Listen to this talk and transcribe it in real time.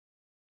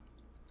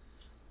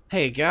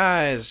Hey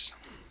guys,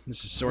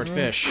 this is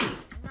Swordfish,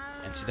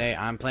 and today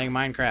I'm playing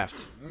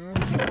Minecraft.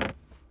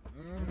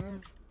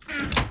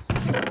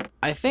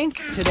 I think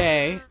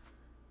today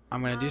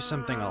I'm gonna do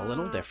something a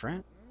little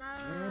different.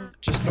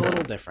 Just a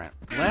little different.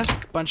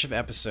 Last bunch of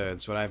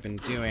episodes, what I've been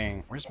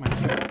doing... Where's my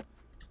phone?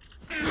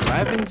 What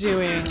I've been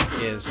doing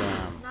is,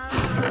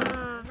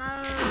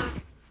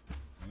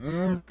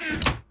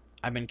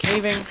 I've been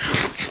caving,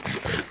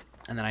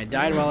 and then I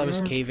died while I was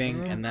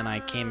caving, and then I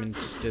came and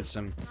just did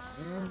some...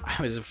 I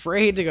was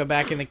afraid to go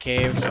back in the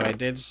cave, so I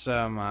did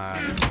some,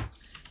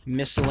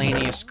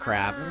 miscellaneous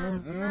crap.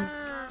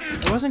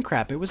 It wasn't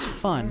crap, it was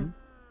fun.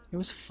 It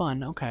was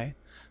fun, okay.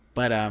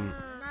 But,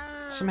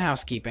 some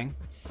housekeeping.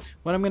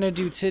 What I'm gonna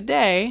do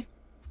today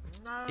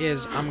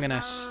is I'm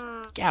gonna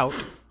scout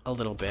a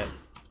little bit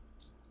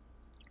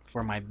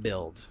for my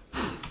build.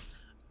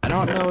 I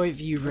don't know if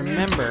you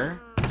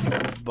remember,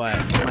 but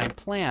my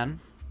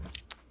plan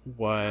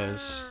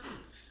was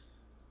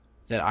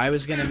that I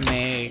was gonna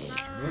make...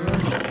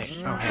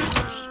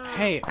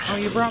 Hey, oh,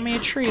 you brought me a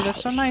tree.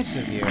 That's so nice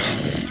of you.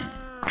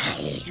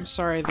 I'm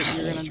sorry that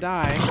you're gonna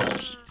die.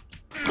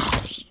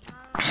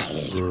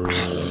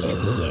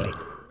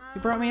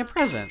 You brought me a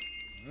present.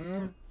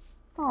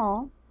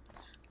 Aw.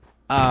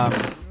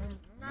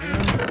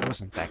 It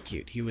wasn't that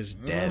cute. He was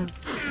dead.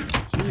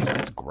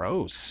 That's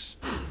gross.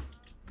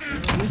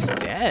 He was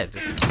dead.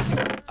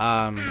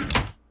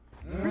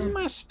 Where's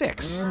my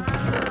sticks? Do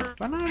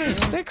I not have any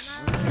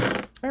sticks?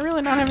 Do I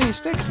really not have any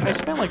sticks? I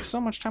spent like so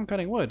much time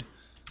cutting wood.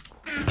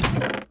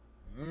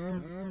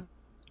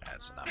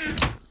 That's enough.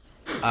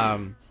 I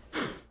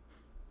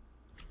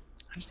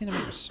just need to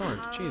make a sword.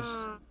 Jeez.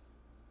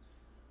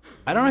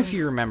 I don't know if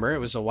you remember, it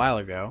was a while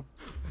ago,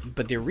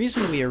 but the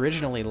reason we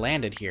originally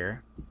landed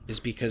here is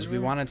because we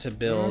wanted to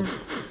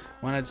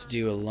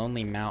do a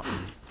Lonely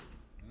Mountain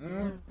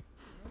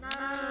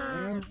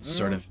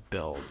sort of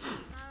build.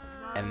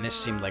 And this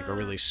seemed like a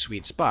really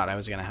sweet spot. I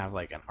was gonna have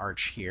like an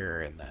arch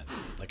here and then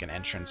like an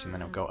entrance and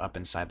then it'll go up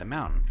inside the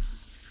mountain.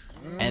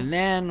 And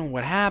then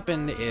what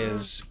happened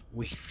is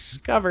we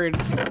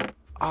discovered,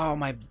 oh,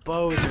 my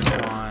bows are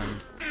gone.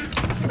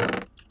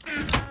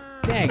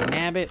 Dang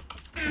nabbit.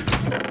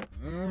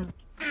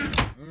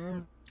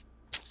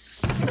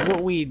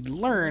 What we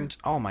learned,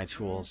 all my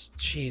tools.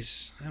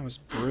 Jeez, that was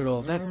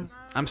brutal.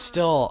 I'm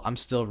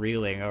still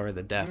reeling over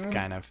the death,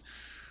 kind of.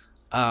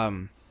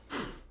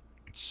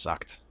 It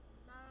sucked.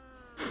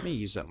 Let me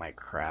use up my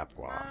crap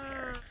while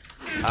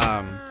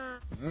I'm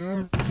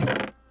here.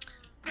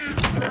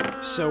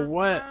 So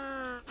what...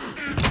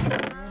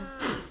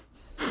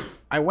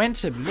 I went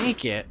to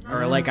make it,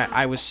 or like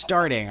I was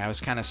starting, I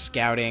was kind of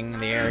scouting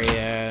the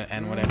area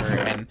and whatever,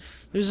 and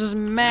there's this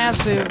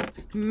massive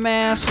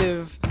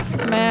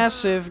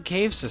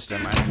cave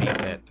system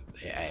underneath it.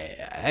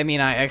 I mean,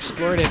 I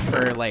explored it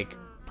for like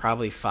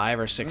probably 5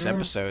 or 6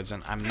 episodes,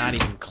 and I'm not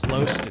even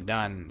close to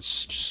done.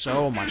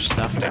 So much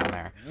stuff down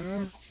there.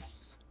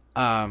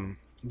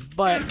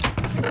 But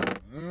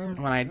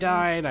when I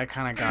died, I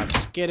kind of got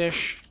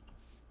skittish.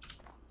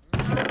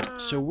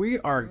 So we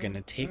are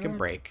gonna take a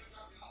break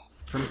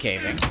from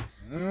caving,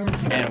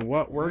 and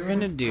what we're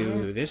gonna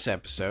do this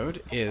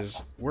episode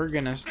is we're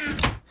gonna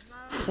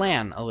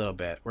plan a little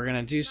bit. We're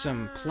gonna do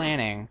some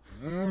planning,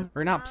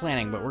 or not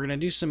planning, but we're gonna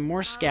do some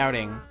more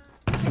scouting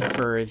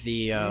for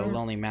the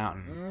Lonely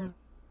Mountain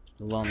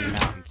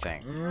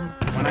thing.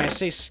 When I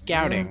say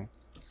scouting,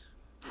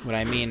 what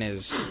I mean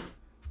is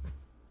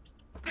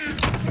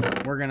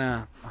we're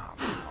gonna... Oh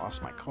man, I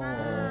lost my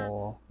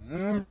coal.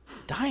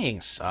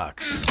 Dying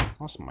sucks.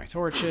 Lost my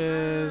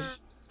torches.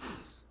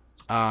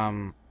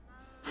 I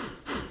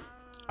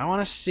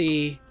want to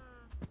see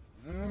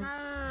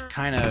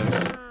kind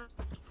of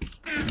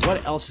what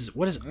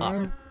is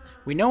up.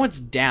 We know it's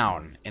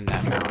down in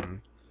that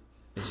mountain.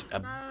 It's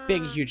a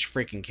big, huge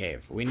freaking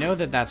cave. We know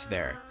that that's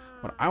there.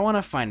 What I want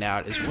to find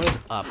out is what is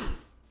up.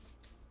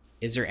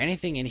 Is there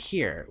anything in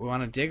here? We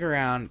want to dig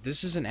around.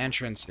 This is an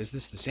entrance. Is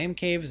this the same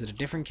cave? Is it a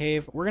different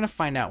cave? We're going to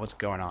find out what's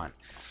going on.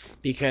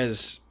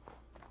 Because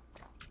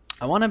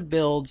I want to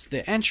build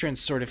the entrance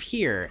sort of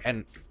here.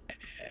 And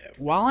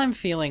while I'm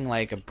feeling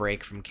like a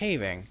break from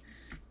caving,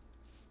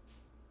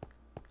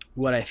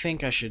 what I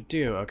think I should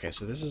do... Okay,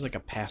 so this is like a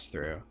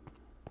pass-through.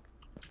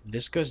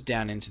 This goes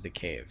down into the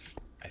cave,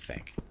 I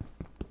think.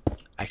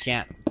 I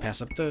can't pass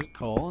up the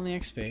coal and the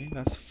XP.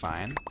 That's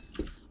fine.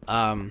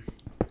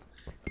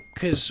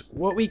 Because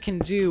what we can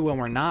do when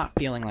we're not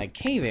feeling like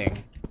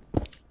caving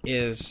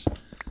is,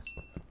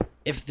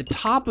 if the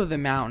top of the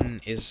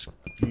mountain is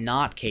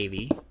not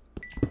cavey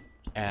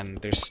and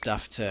there's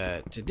stuff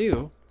to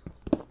do,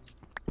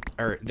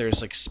 or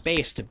there's like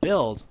space to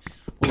build,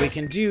 what we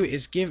can do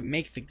is give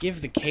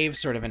the cave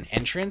sort of an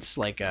entrance,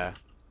 like a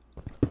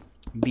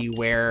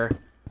beware,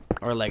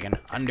 or like an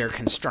under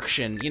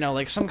construction, you know,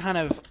 like some kind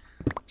of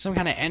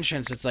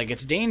entrance. It's like,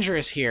 it's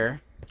dangerous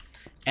here,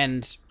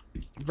 and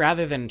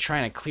rather than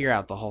trying to clear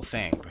out the whole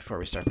thing before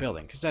we start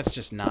building, because that's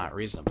just not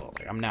reasonable.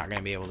 Like, I'm not going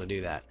to be able to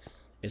do that.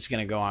 It's going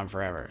to go on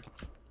forever.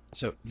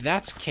 So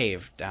that's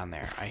cave down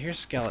there. I hear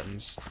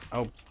skeletons.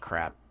 Oh,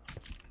 crap.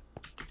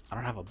 I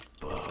don't have a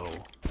bow.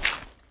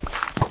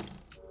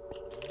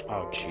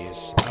 Oh,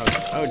 jeez.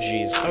 Oh,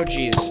 jeez. Oh,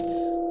 jeez.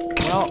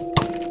 Well,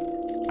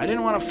 I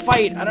didn't want to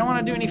fight. I don't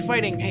want to do any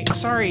fighting. Hey,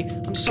 sorry.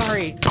 I'm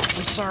sorry.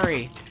 I'm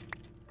sorry.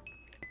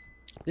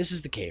 This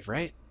is the cave,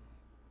 right?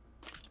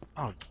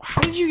 Oh,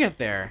 how did you get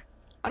there?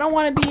 I don't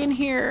want to be in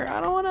here.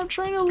 I don't want to. I'm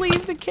trying to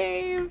leave the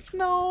cave.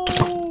 No.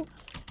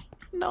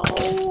 No.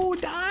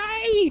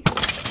 Die.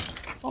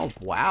 Oh,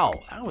 wow.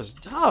 That was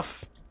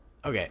tough.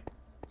 Okay.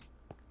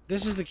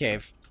 This is the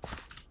cave.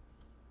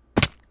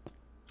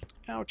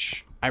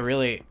 Ouch.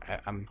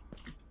 I'm...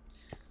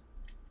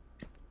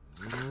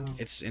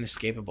 It's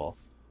inescapable.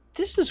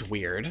 This is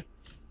weird.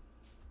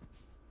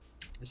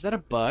 Is that a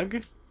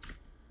bug?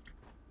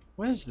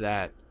 What is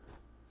that?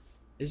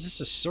 Is this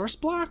a source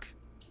block?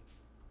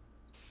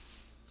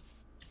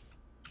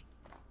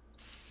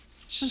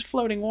 It's just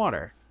floating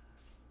water.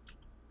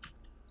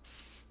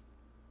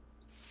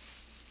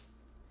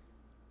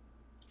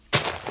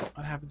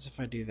 What happens if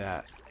I do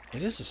that?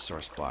 It is a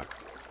source block.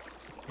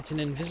 It's an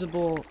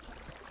invisible...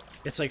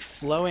 It's like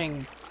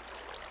flowing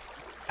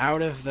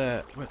out of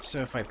the...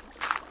 So if I...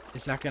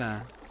 Is that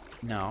gonna...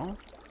 No.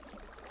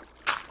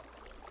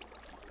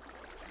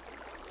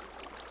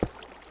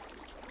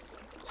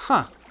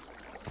 Huh.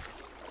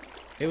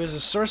 It was a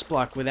source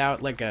block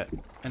without like an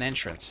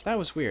entrance. That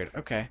was weird.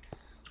 Okay.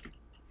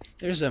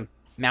 There's a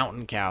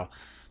mountain cow.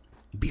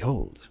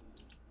 Behold.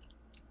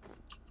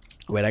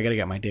 Wait, I gotta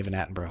get my David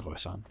Attenborough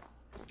voice on.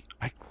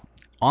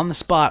 On the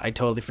spot, I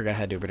totally forgot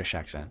how to do a British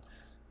accent.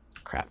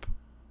 Crap.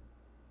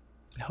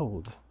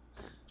 Behold.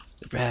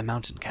 The rare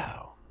mountain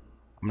cow.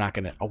 I'm not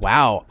gonna... Oh,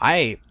 wow.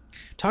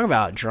 Talk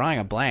about drawing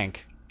a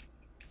blank.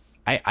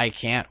 I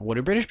can't... What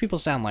do British people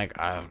sound like?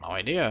 I have no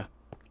idea.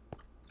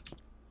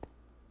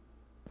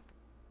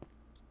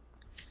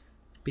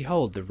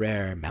 Behold the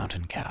rare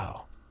mountain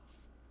cow.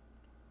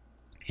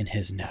 In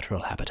his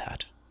natural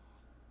habitat.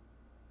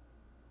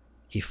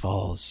 He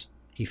falls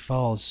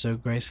so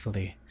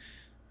gracefully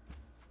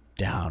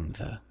down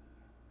the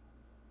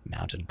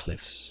mountain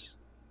cliffs.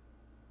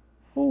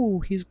 Oh,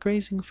 he's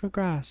grazing for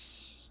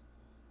grass.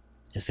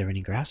 Is there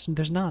any grass? And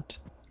there's not,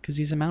 because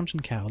he's a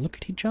mountain cow. Look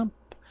at he jump.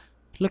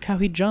 Look how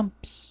he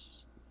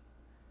jumps.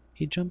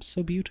 He jumps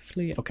so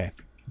beautifully. Okay,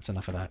 that's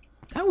enough of that.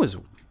 That was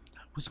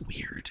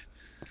weird.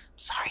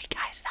 Sorry,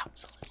 guys, that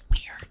was a little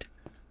weird.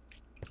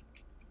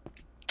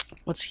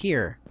 What's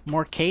here?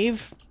 More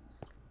cave?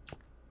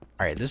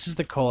 Alright, this is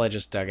the coal I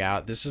just dug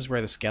out. This is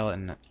where the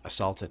skeleton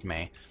assaulted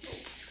me.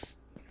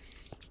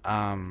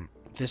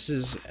 This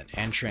is an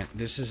entrance.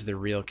 This is the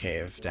real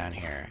cave down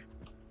here.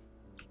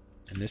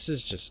 And this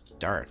is just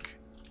dark.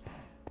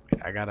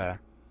 Wait, I gotta...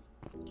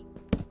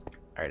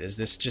 Alright, is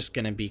this just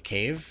gonna be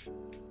cave?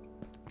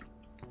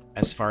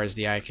 As far as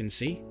the eye can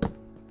see?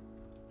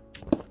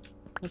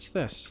 What's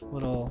this?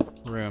 Little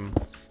room.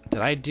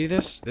 Did I do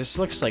this? This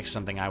looks like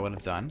something I would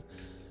have done.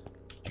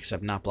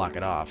 Except not block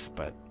it off,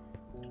 but...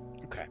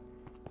 Okay.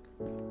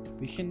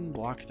 We can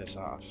block this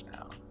off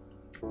now.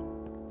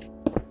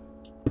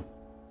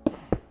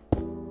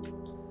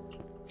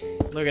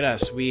 Look at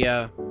us. We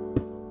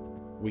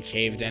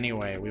caved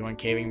anyway. We went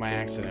caving by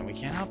accident. We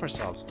can't help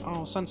ourselves.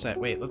 Oh, sunset.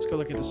 Wait, let's go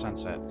look at the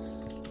sunset.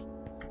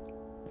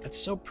 It's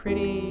so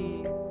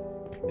pretty.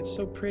 It's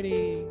so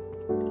pretty.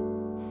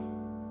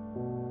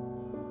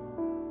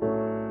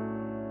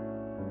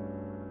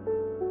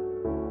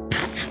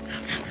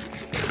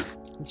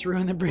 Let's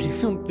ruin the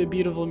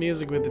beautiful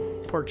music with the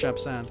pork chop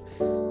sound.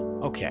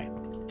 Okay.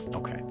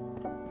 Okay.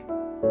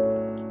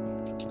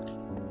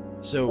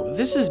 So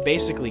this is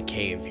basically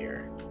cave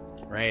here,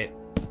 right?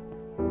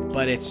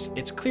 But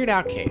it's cleared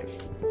out cave.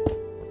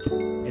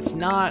 It's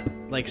not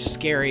like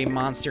scary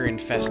monster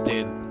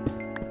infested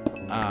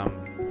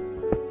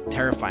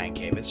terrifying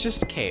cave. It's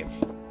just a cave.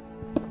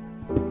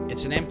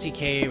 It's an empty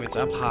cave. It's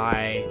up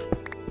high.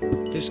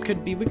 This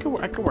could be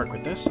I could work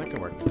with this. I could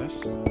work with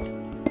this.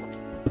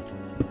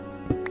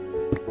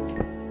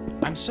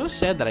 I'm so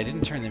sad that I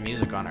didn't turn the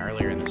music on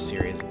earlier in this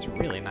series. It's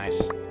really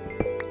nice.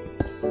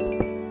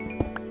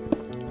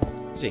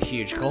 It's a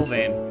huge coal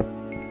vein.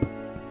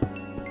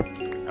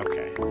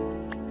 Okay.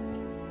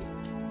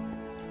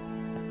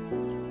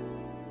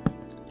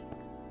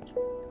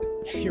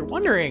 If you're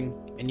wondering,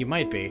 and you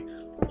might be,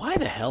 why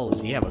the hell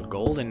does he have a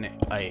golden,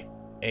 a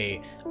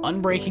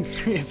unbreaking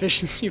 3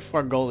 efficiency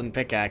 4 golden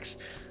pickaxe?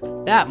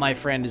 That, my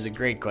friend, is a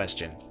great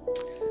question.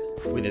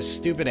 With a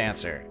stupid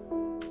answer.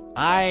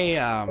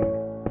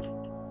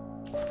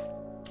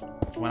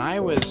 When I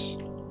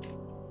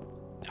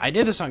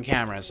did this on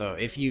camera, so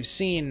if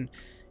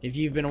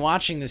you've been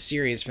watching the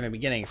series from the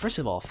beginning, first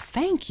of all,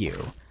 thank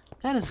you.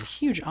 That is a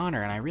huge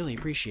honor, and I really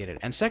appreciate it.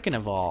 And second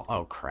of all,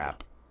 oh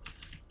crap.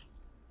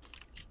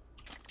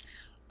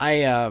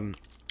 I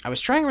was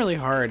trying really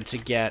hard to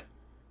get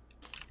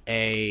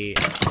a...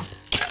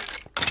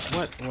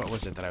 What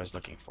was it that I was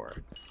looking for?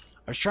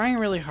 I was trying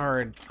really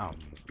hard... Oh,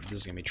 this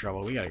is gonna be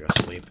trouble. We gotta go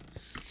sleep.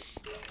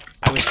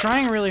 I was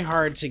trying really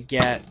hard to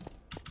get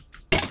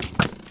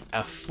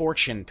a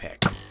fortune pick.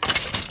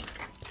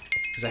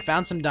 Because I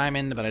found some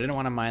diamond, but I didn't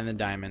want to mine the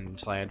diamond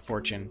until I had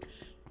fortune.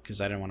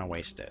 because I didn't want to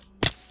waste it.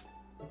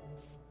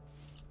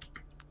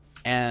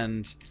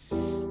 And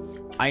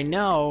I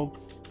know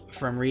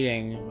from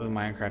reading the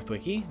Minecraft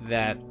wiki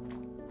that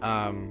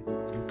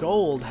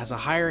gold has a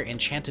higher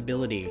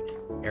enchantability,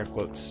 air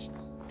quotes,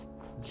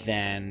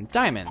 than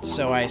diamond.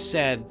 So I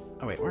said,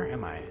 oh wait, where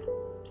am I?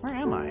 Where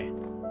am I?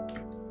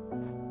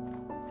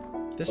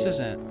 This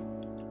isn't...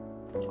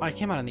 Oh, I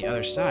came out on the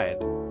other side.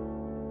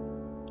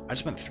 I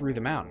just went through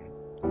the mountain.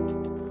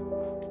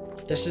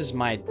 This is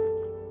my...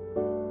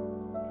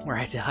 where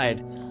I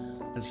died.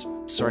 That's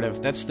sort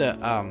of... That's the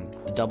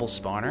double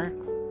spawner.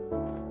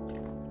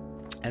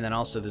 And then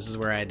also, this is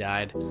where I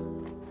died.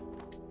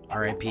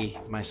 R.I.P.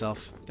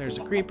 myself. There's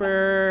a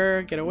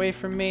creeper. Get away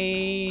from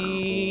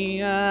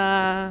me.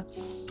 Oh,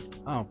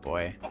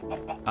 boy.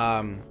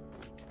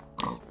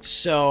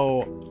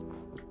 So,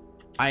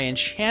 I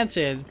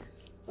enchanted...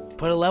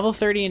 Put a level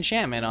 30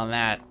 enchantment on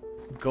that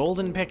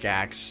golden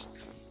pickaxe.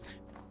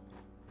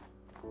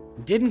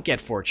 Didn't get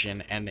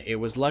fortune, and it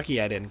was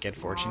lucky I didn't get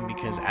fortune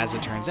because, as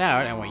it turns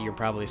out, and what you're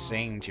probably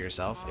saying to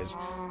yourself is,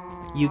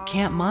 you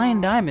can't mine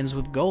diamonds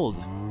with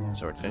gold,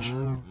 Swordfish.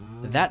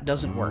 That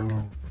doesn't work.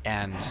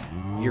 And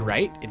you're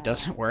right, it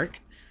doesn't work.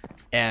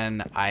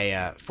 And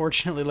I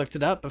fortunately looked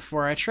it up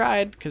before I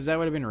tried, because that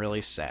would have been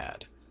really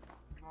sad.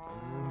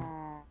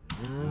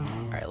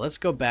 Alright, let's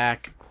go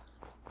back.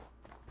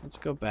 Let's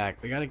go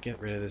back. We gotta get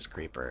rid of this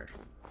creeper.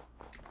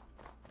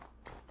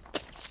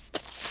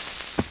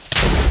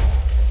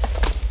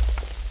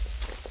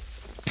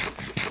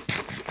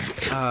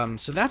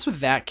 So that's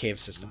what that cave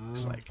system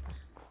looks like.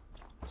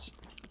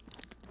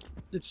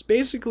 It's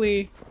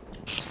basically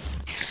just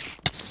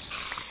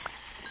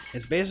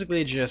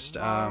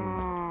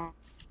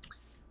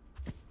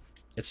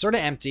it's sort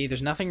of empty.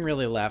 There's nothing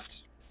really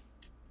left,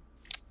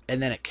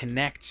 and then it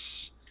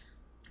connects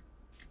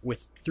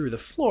through the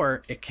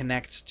floor. It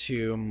connects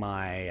to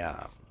my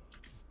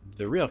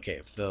the real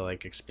cave, the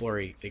like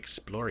explory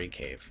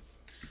cave.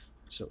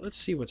 So let's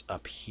see what's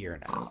up here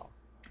now.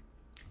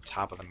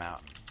 Top of the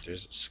mountain.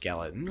 There's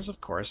skeletons,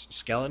 of course.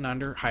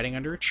 Skeleton hiding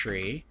under a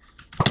tree.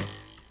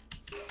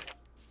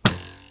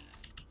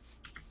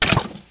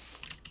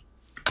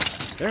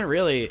 They're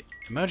really...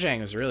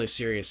 Mojang was really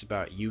serious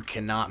about you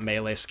cannot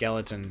melee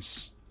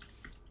skeletons.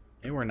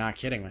 They were not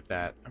kidding with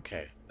that.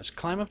 Okay, let's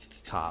climb up to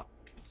the top.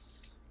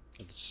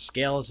 The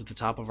scale is at the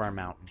top of our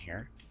mountain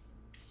here,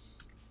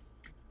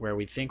 where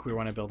we think we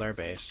want to build our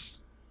base.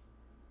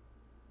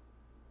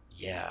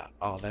 Yeah.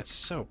 Oh, that's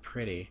so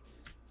pretty.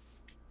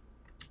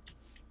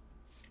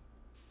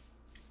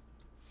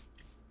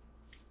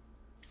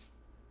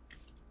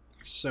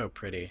 So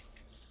pretty.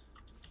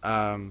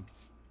 Yeah,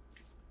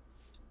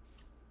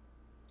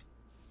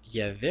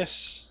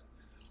 this...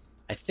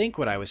 I think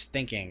what I was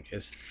thinking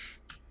is...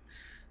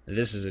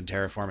 This is a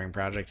terraforming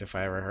project if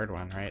I ever heard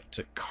one, right?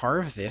 To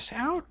carve this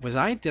out?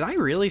 Did I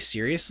really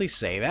seriously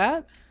say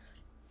that?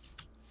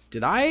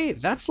 Did I?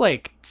 That's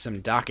like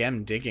some Doc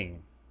M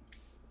digging.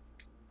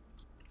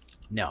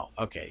 No.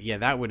 Okay, yeah,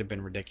 that would have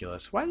been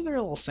ridiculous. Why is there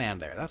a little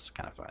sand there? That's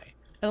kind of funny.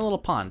 And a little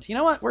pond. You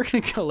know what? We're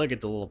gonna go look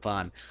at the little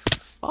pond.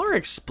 While we're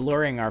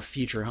exploring our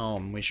future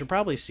home, we should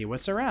probably see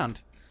what's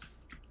around.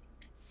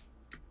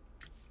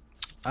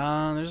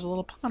 There's a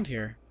little pond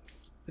here.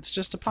 It's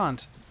just a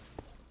pond.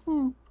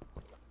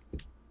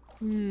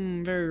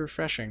 Very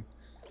refreshing.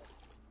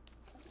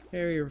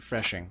 Very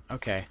refreshing.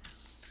 Okay.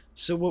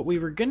 So what we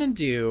were gonna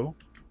do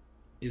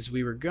is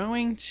we were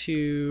going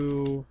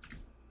to...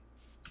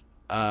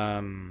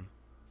 Did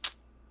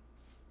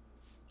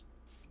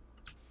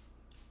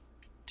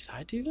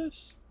I do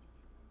this?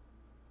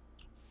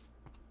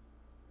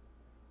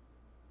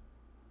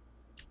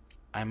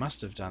 I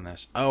must have done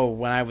this. Oh,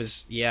 when I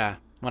was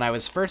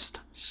first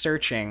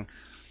searching,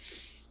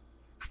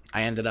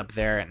 I ended up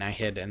there and I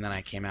hid, and then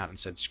I came out and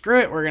said, screw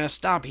it, we're gonna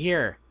stop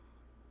here.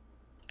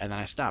 And then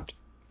I stopped.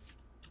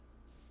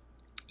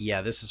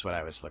 Yeah, this is what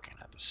I was looking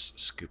at, this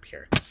scoop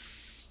here.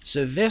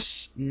 So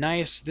this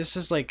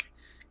is like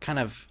kind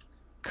of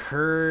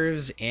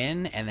curves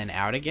in and then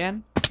out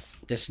again.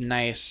 This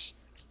nice,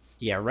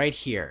 yeah, right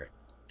here.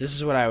 This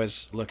is what I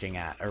was looking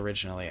at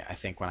originally, I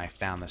think, when I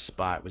found this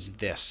spot, was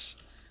this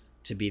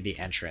to be the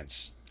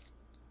entrance.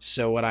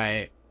 So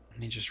let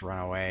me just run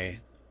away.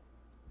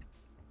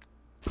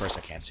 Of course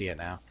I can't see it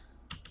now.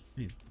 Let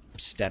me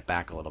step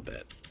back a little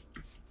bit.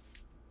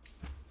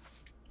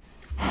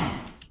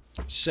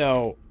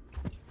 So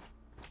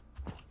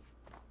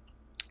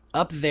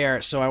up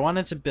there, so I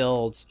wanted to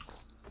build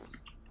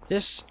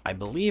this, I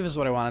believe is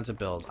what I wanted to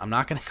build. I'm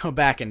not gonna go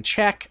back and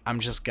check. I'm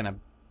just gonna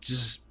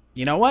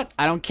you know what?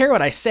 I don't care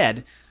what I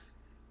said.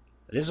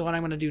 This is what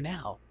I'm gonna do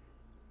now.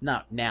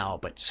 Not now,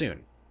 but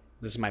soon.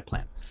 This is my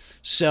plan.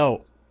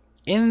 So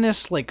in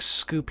this like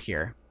scoop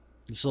here,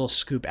 this little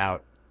scoop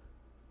out,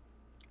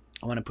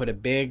 I want to put a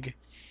big,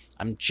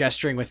 I'm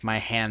gesturing with my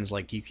hands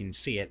like you can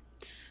see it,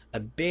 a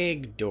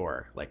big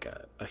door, like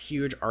a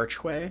huge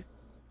archway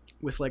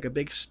with like a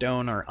big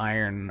stone or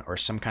iron or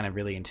some kind of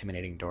really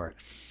intimidating door.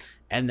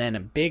 And then a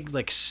big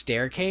like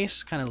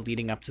staircase kind of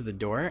leading up to the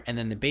door, and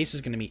then the base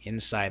is going to be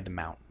inside the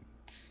mountain.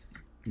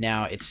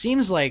 Now, it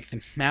seems like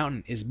the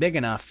mountain is big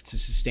enough to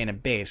sustain a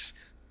base.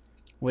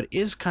 What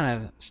is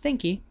kind of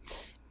stinky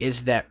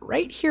is that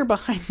right here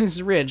behind this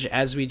ridge,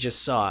 as we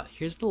just saw,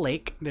 here's the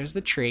lake, there's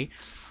the tree.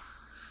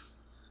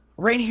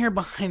 Right here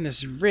behind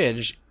this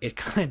ridge, it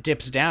kind of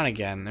dips down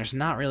again. There's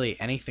not really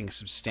anything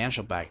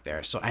substantial back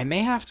there. So I may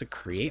have to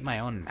create my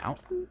own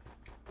mountain?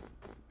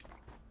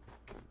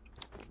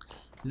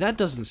 That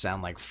doesn't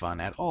sound like fun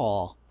at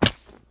all.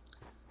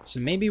 So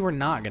maybe we're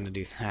not going to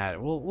do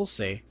that. We'll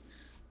see.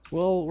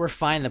 We'll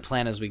refine the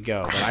plan as we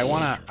go. But I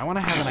wanna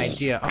have an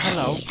idea. Oh,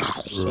 hello.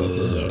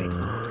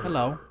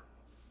 Hello.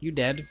 You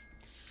dead.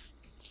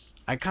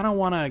 I kind of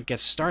want to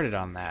get started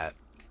on that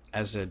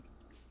as a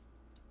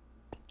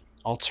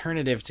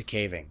alternative to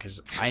caving,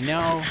 because I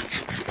know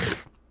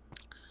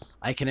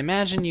I can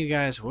imagine you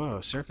guys. Whoa,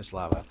 surface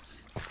lava.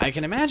 I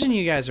can imagine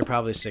you guys are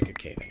probably sick of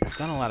caving. I've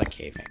done a lot of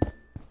caving.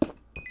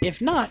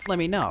 If not, let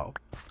me know.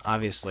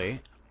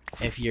 Obviously,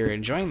 if you're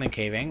enjoying the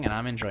caving and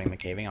I'm enjoying the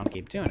caving, I'll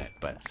keep doing it.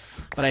 But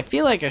I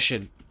feel like I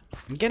should.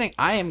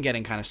 I am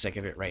getting kind of sick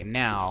of it right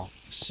now.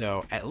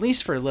 So at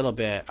least for a little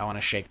bit, I want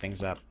to shake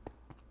things up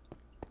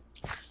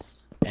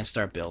and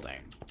start building.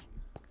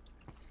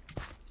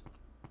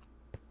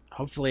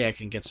 Hopefully I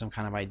can get some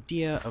kind of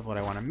idea of what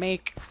I want to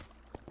make.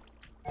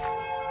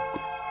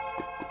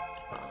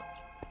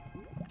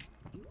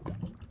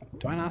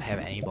 Do I not have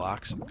any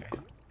blocks? Okay.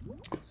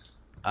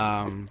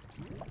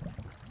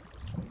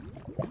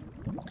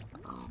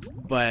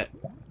 But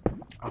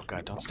oh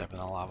god, don't step in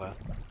the lava.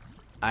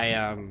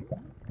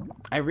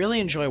 I really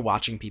enjoy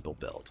watching people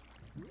build.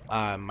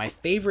 My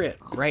favorite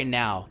right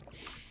now,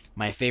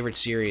 my favorite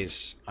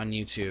series on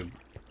YouTube,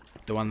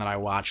 the one that I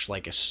watch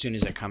like as soon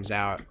as it comes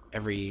out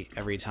every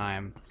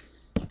time,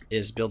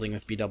 is Building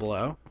with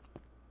BOO,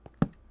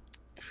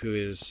 who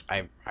is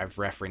I've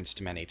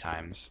referenced many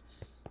times.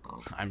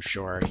 I'm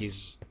sure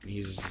he's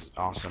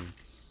awesome.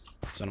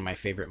 He's one of my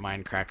favorite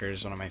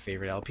Minecrackers, one of my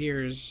favorite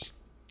LPers,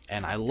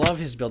 and I love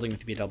his Building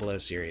with BOO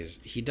series.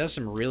 He does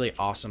some really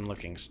awesome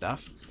looking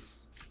stuff.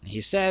 He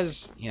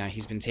says, you know,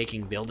 he's been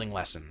taking building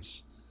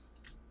lessons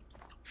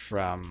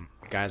from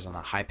guys on the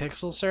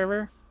Hypixel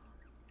server.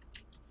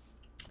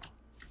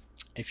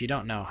 If you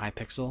don't know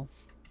Hypixel,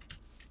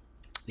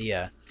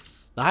 the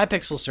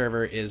Hypixel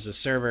server is a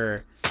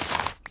server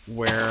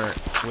where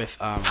with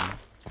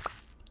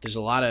there's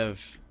a lot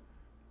of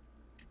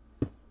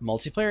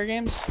multiplayer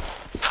games,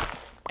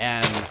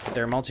 and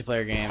their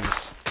multiplayer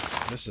games.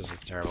 This is a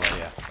terrible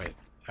idea. Wait,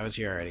 I was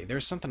here already.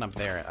 There's something up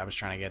there I was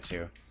trying to get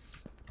to.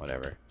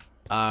 Whatever.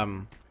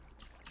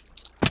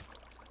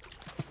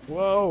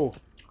 Whoa.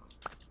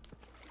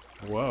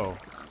 Whoa.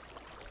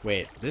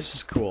 Wait, this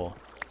is cool.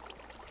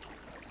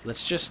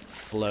 Let's just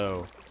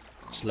flow.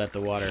 Just let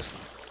the water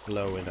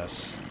flow with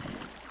us.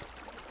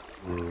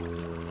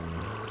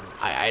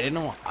 I didn't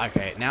know.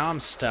 Okay, now I'm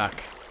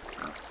stuck.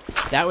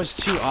 That was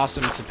too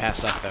awesome to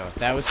pass up, though.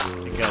 That was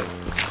good.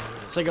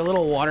 It's like a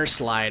little water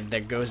slide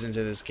that goes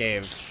into this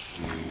cave.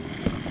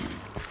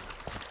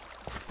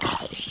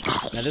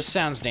 Now this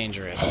sounds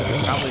dangerous, so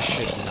we probably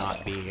should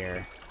not be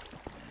here.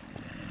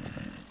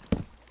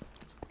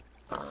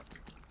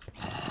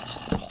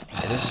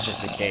 This is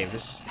just a cave.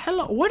 This is...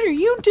 Hello, what are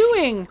you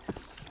doing?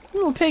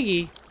 Little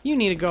piggy, you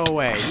need to go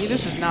away.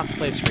 This is not the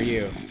place for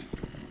you.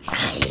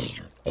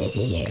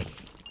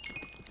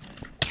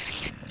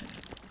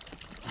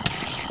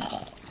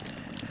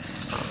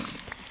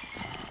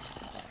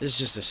 This is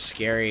just a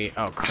scary...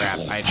 Oh crap,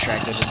 I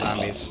attracted the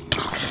zombies.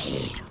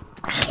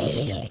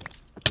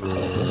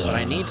 But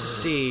I need to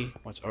see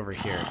what's over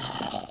here.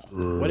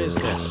 What is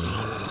this?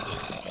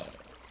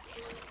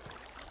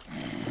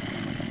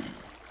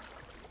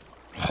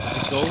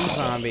 It's a golden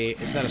zombie.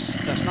 Is that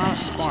a... That's not a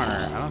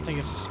spawner. I don't think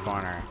it's a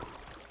spawner.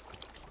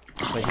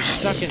 But he's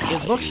stuck in...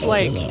 It looks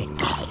like...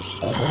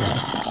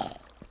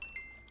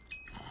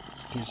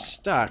 He's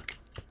stuck.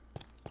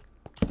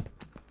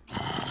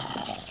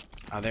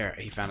 Oh, there.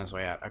 He found his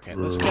way out. Okay,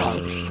 let's kill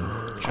him.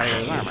 Try to get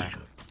his armor.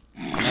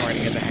 I know where to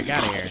get the heck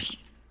out of here.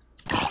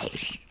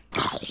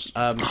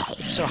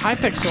 So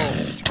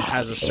Hypixel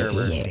has a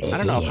server. I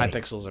don't know if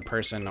Hypixel is a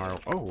person or...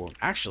 Oh,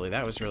 actually,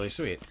 that was really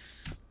sweet.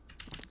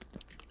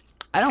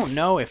 I don't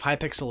know if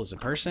Hypixel is a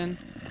person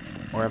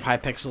or if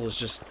Hypixel is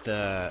just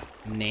the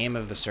name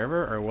of the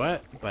server or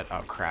what, but...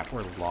 Oh, crap,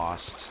 we're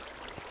lost.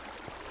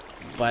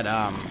 But,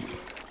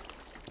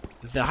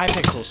 the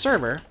Hypixel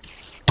server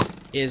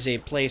is a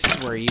place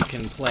where you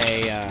can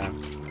play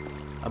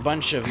a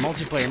bunch of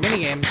multiplayer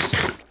minigames,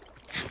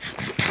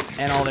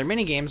 and all their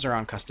minigames are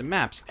on custom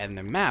maps, and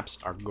the maps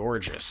are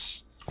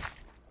gorgeous.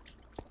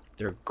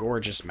 They're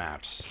gorgeous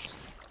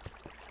maps.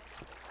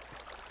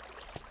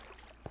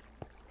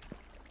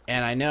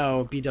 And I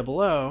know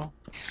BOO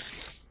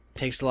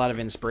takes a lot of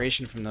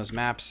inspiration from those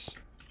maps.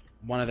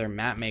 One of their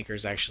map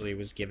makers actually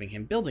was giving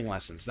him building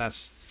lessons.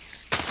 That's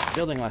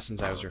building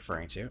lessons I was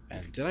referring to.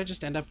 And did I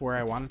just end up where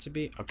I wanted to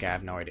be? Okay, I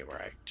have no idea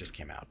where I just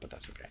came out, but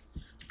that's okay.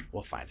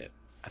 We'll find it.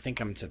 I think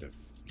I'm to the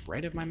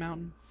right of my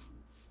mountain.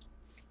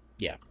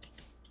 Yeah.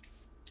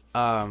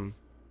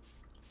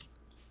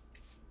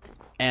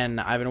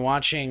 And I've been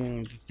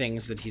watching the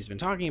things that he's been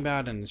talking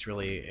about, and it's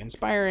really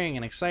inspiring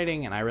and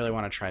exciting, and I really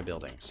want to try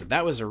building. So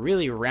that was a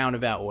really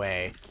roundabout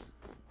way,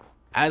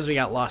 as we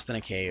got lost in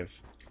a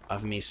cave,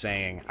 of me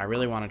saying I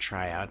really want to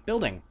try out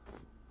building.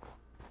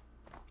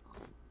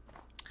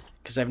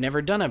 Because I've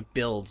never done a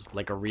build,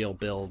 like a real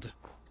build.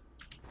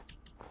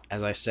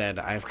 As I said,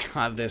 I've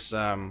got this,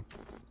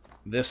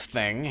 this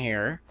thing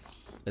here,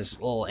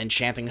 this little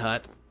enchanting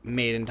hut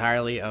made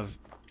entirely of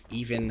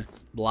even,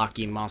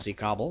 blocky, mossy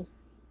cobble.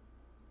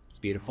 It's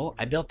beautiful.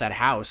 I built that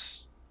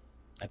house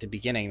at the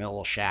beginning, the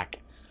little shack.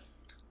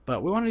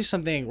 But we want to do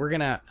something, we're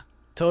gonna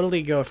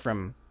totally go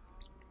from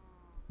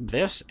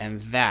this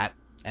and that,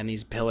 and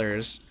these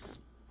pillars,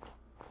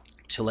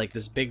 to like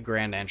this big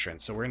grand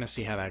entrance. So we're gonna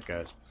see how that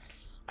goes.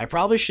 I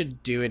probably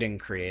should do it in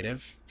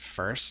creative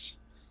first.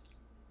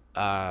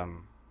 But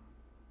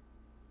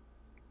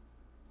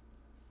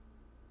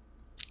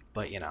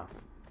you know,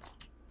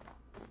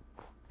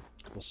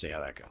 we'll see how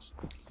that goes.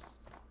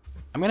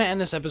 I'm gonna end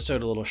this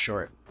episode a little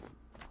short.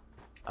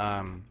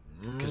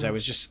 Because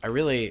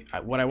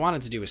what I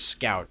wanted to do was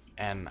scout,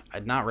 and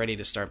I'm not ready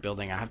to start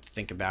building. I have to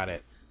think about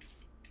it.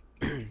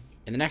 In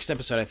the next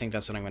episode, I think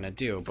that's what I'm going to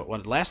do. But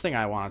what last thing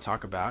I want to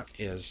talk about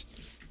is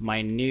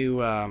my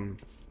new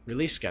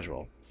release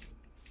schedule.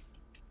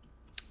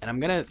 And I'm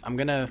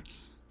gonna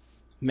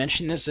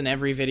mention this in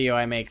every video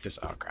I make.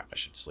 Oh crap! I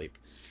should sleep.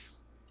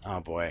 Oh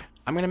boy,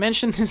 I'm gonna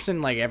mention this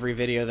in like every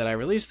video that I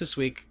release this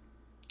week.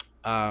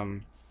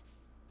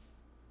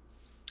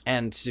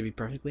 And to be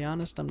perfectly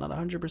honest, I'm not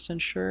 100%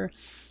 sure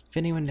if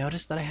anyone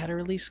noticed that I had a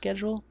release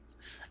schedule.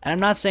 And I'm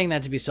not saying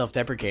that to be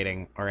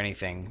self-deprecating or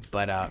anything,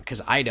 but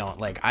because I don't.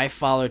 Like, I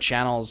follow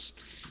channels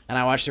and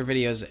I watch their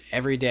videos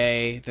every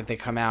day that they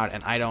come out,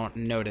 and I don't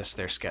notice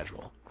their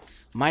schedule.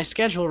 My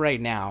schedule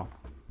right now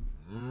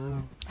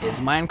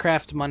is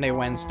Minecraft Monday,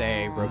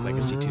 Wednesday, Rogue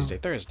Legacy Tuesday,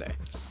 Thursday.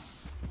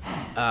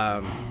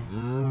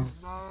 And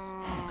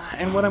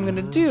what I'm going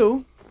to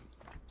do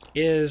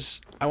is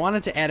I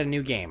wanted to add a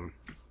new game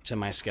to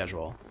my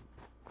schedule.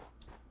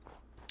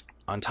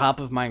 On top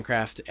of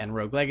Minecraft and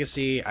Rogue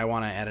Legacy, I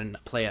want to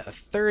play a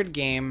third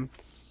game.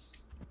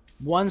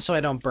 One, so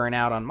I don't burn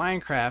out on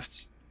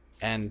Minecraft,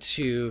 and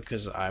two,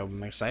 because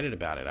I'm excited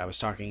about it. I was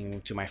talking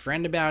to my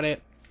friend about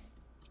it.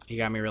 He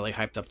got me really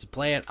hyped up to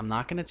play it. I'm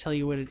not going to tell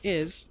you what it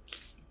is.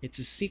 It's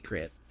a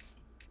secret.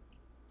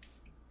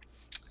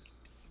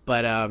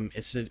 But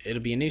it'll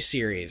be a new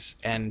series.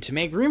 And to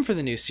make room for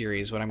the new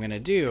series, what I'm going to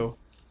do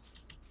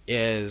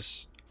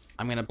is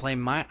I'm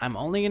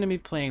only going to be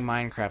playing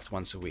Minecraft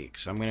once a week.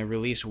 So I'm going to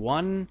release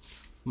one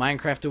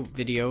Minecraft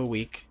video a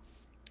week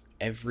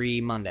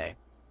every Monday.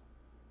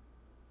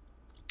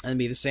 And it'll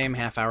be the same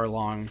half-hour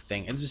long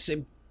thing. It's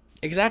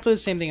exactly the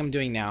same thing I'm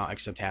doing now,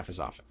 except half as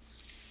often.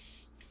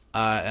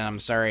 And I'm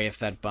sorry if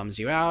that bums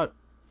you out,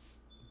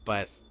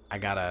 but I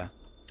gotta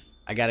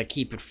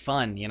keep it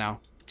fun, you know?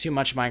 Too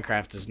much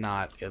Minecraft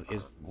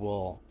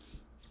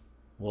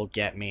will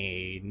get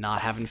me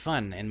not having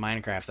fun in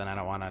Minecraft, and I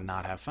don't want to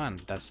not have fun.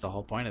 That's the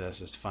whole point of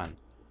this, is fun.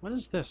 What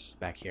is this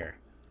back here?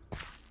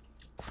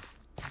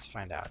 Let's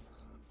find out.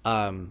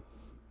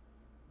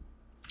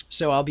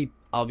 So I'll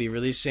be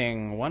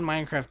releasing one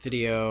Minecraft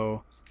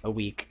video a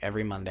week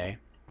every Monday,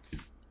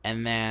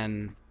 and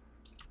then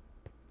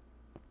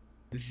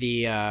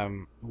the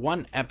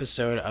one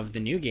episode of the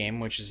new game,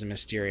 which is a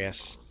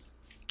mysterious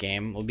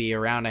game, will be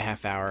around a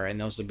half hour,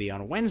 and those will be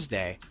on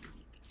Wednesday.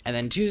 And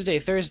then Tuesday,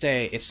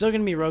 Thursday, it's still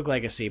gonna be Rogue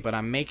Legacy, but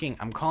I'm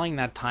calling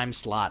that time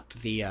slot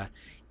the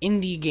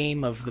indie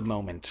game of the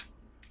moment.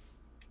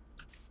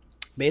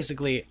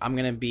 Basically, I'm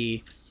gonna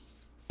be,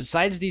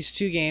 besides these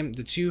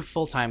the two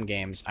full-time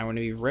games, I'm gonna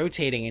be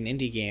rotating an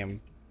indie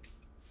game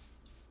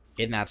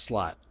in that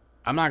slot.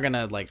 I'm not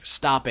gonna like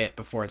stop it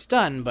before it's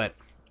done, but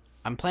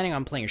I'm planning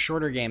on playing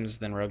shorter games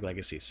than Rogue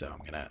Legacy, so I'm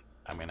gonna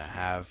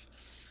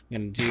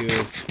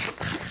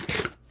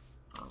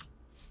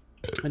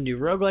do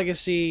Rogue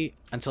Legacy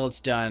until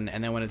it's done,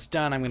 and then when it's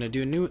done, I'm gonna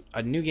do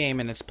a new game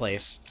in its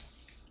place,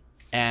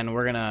 and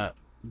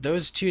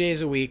those 2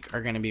 days a week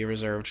are gonna be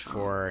reserved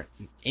for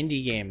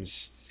indie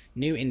games,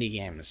 new indie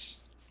games,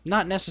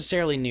 not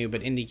necessarily new,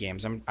 but indie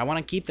games. I want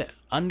to keep the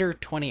under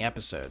 20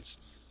 episodes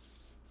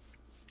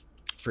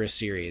for a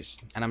series,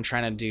 and I'm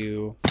trying to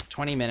do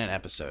 20-minute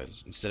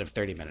episodes instead of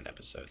 30-minute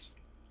episodes.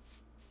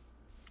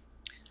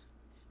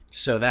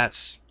 So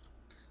that's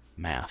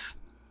math.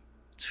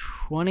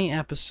 20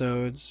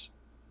 episodes,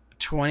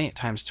 20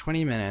 times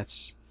 20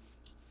 minutes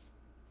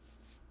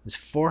is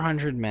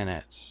 400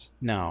 minutes.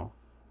 No.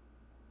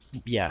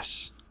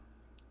 Yes.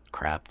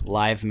 Crap.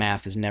 Live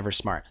math is never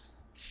smart.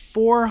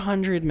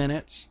 400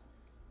 minutes,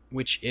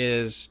 which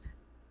is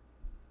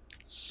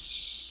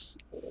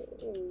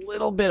a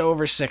little bit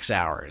over 6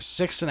 hours.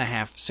 6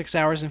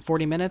 hours and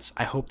 40 minutes.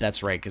 I hope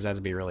that's right, because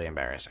that'd be really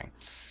embarrassing.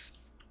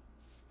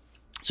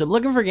 So I'm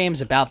looking for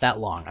games about that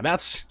long, about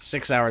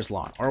 6 hours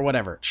long, or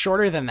whatever.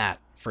 Shorter than that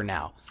for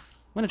now.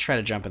 I'm going to try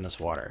to jump in this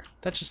water.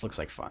 That just looks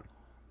like fun.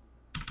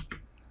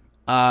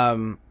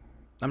 I'm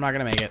not going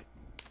to make it.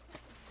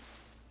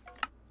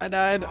 I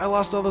died. I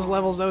lost all those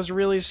levels. That was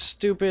really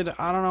stupid.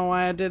 I don't know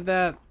why I did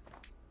that.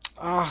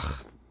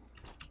 Ugh.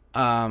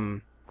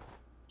 That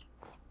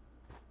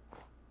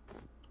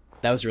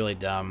was really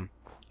dumb.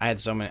 I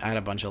had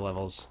a bunch of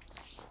levels.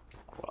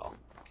 Well,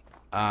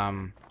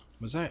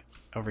 was I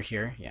over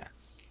here? Yeah.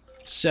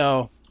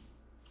 So,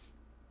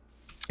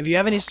 if you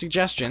have any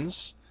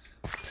suggestions,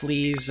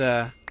 please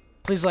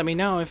let me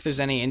know. If there's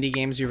any indie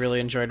games you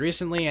really enjoyed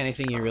recently,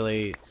 anything you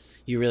really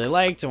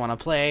liked and want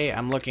to play.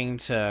 I'm looking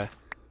to.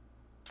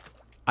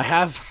 I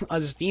have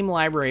a Steam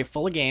library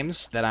full of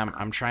games that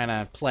I'm trying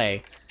to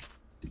play.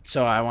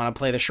 So I want to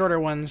play the shorter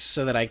ones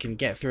so that I can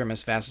get through them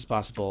as fast as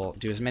possible,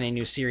 do as many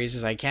new series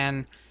as I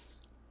can.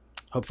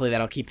 Hopefully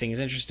that'll keep things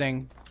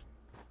interesting.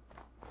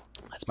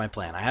 That's my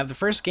plan. I have the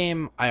first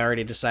game. I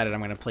already decided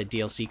I'm going to play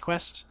DLC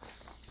Quest,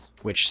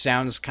 which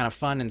sounds kind of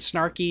fun and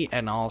snarky,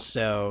 and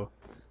also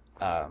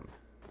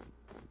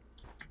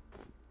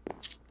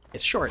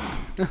it's short.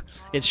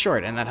 It's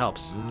short, and that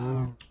helps.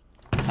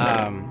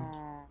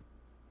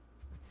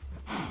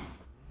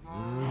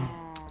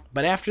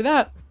 But after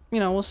that, you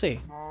know, we'll see.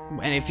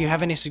 And if you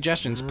have any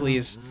suggestions,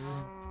 please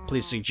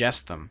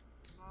suggest them.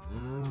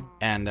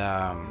 And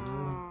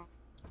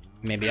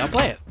maybe I'll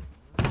play it.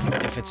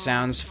 If it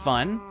sounds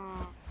fun,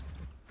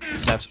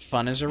 because that's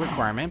fun is a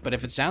requirement, but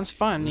if it sounds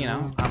fun, you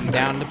know, I'm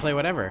down to play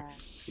whatever.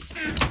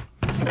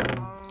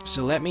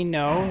 So let me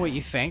know what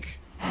you think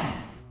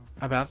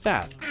about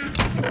that.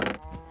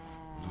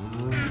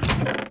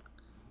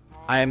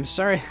 I'm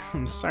sorry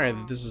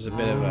that this was a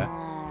bit of a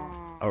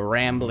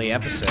rambly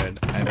episode.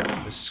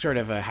 It's sort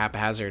of a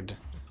haphazard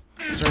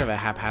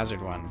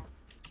one.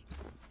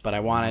 But I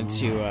wanted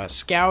to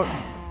scout,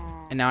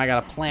 and now I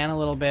gotta plan a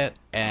little bit,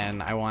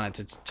 and I wanted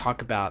to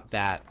talk about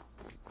that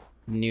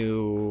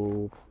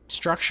new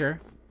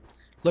structure.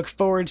 Look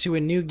forward to a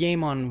new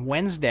game on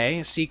Wednesday,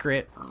 a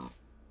secret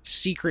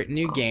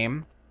new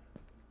game.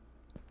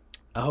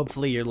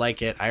 Hopefully you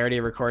like it. I already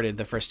recorded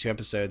the first 2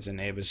 episodes, and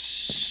it was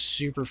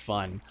super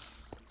fun.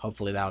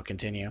 Hopefully that'll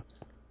continue.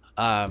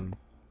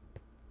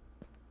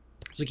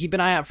 So keep an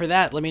eye out for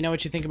that. Let me know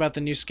what you think about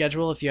the new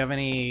schedule, if you have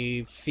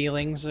any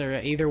feelings or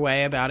either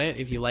way about it,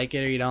 if you like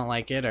it or you don't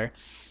like it or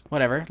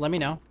whatever, let me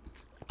know.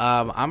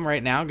 I'm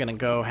right now gonna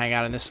go hang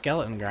out in this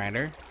skeleton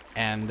grinder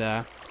and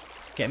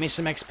get me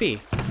some XP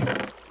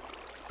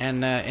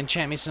and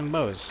enchant me some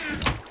bows.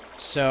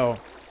 So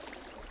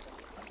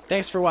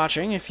thanks for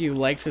watching. If you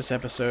liked this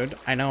episode,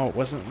 I know it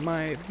wasn't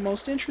my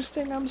most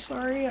interesting, I'm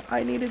sorry.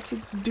 I needed to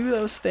do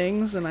those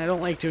things and I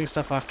don't like doing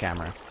stuff off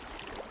camera.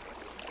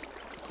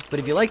 But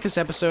if you like this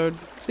episode,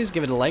 please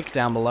give it a like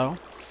down below.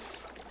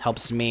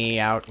 Helps me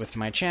out with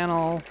my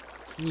channel.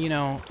 You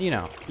know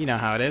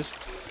how it is.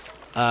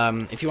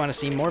 If you want to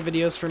see more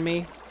videos from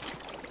me,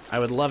 I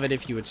would love it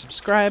if you would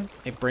subscribe.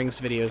 It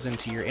brings videos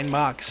into your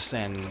inbox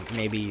and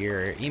maybe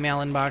your email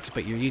inbox,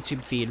 but your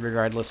YouTube feed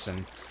regardless,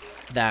 and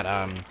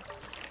that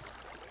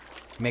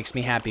makes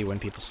me happy when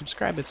people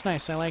subscribe. It's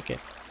nice. I like it.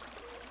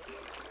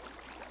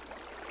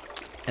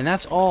 And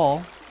that's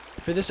all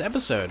for this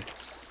episode.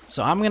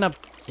 So I'm gonna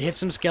hit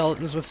some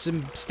skeletons with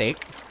some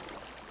steak.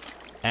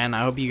 And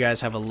I hope you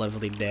guys have a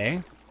lovely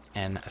day.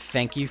 And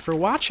thank you for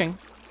watching.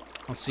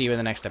 I'll see you in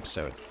the next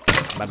episode.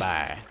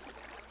 Bye-bye.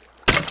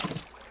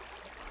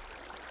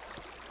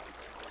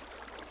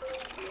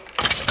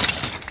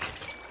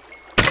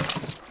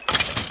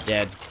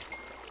 Dead.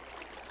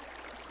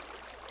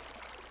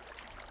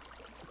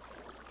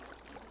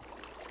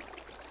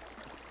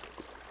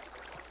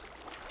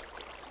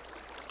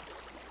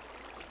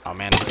 Oh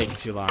man, it's taking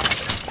too long.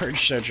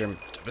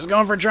 I was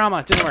going for drama.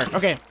 It didn't work.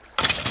 Okay.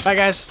 Bye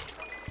guys.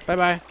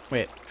 Bye-bye.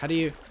 Wait, how do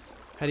you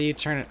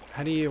turn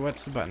it?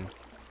 What's the button?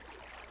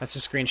 That's a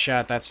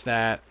screenshot. That's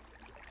that.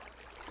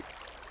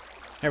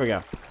 There we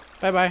go.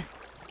 Bye-bye.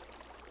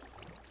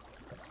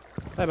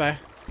 Bye-bye.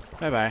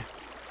 Bye-bye.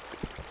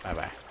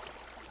 Bye-bye.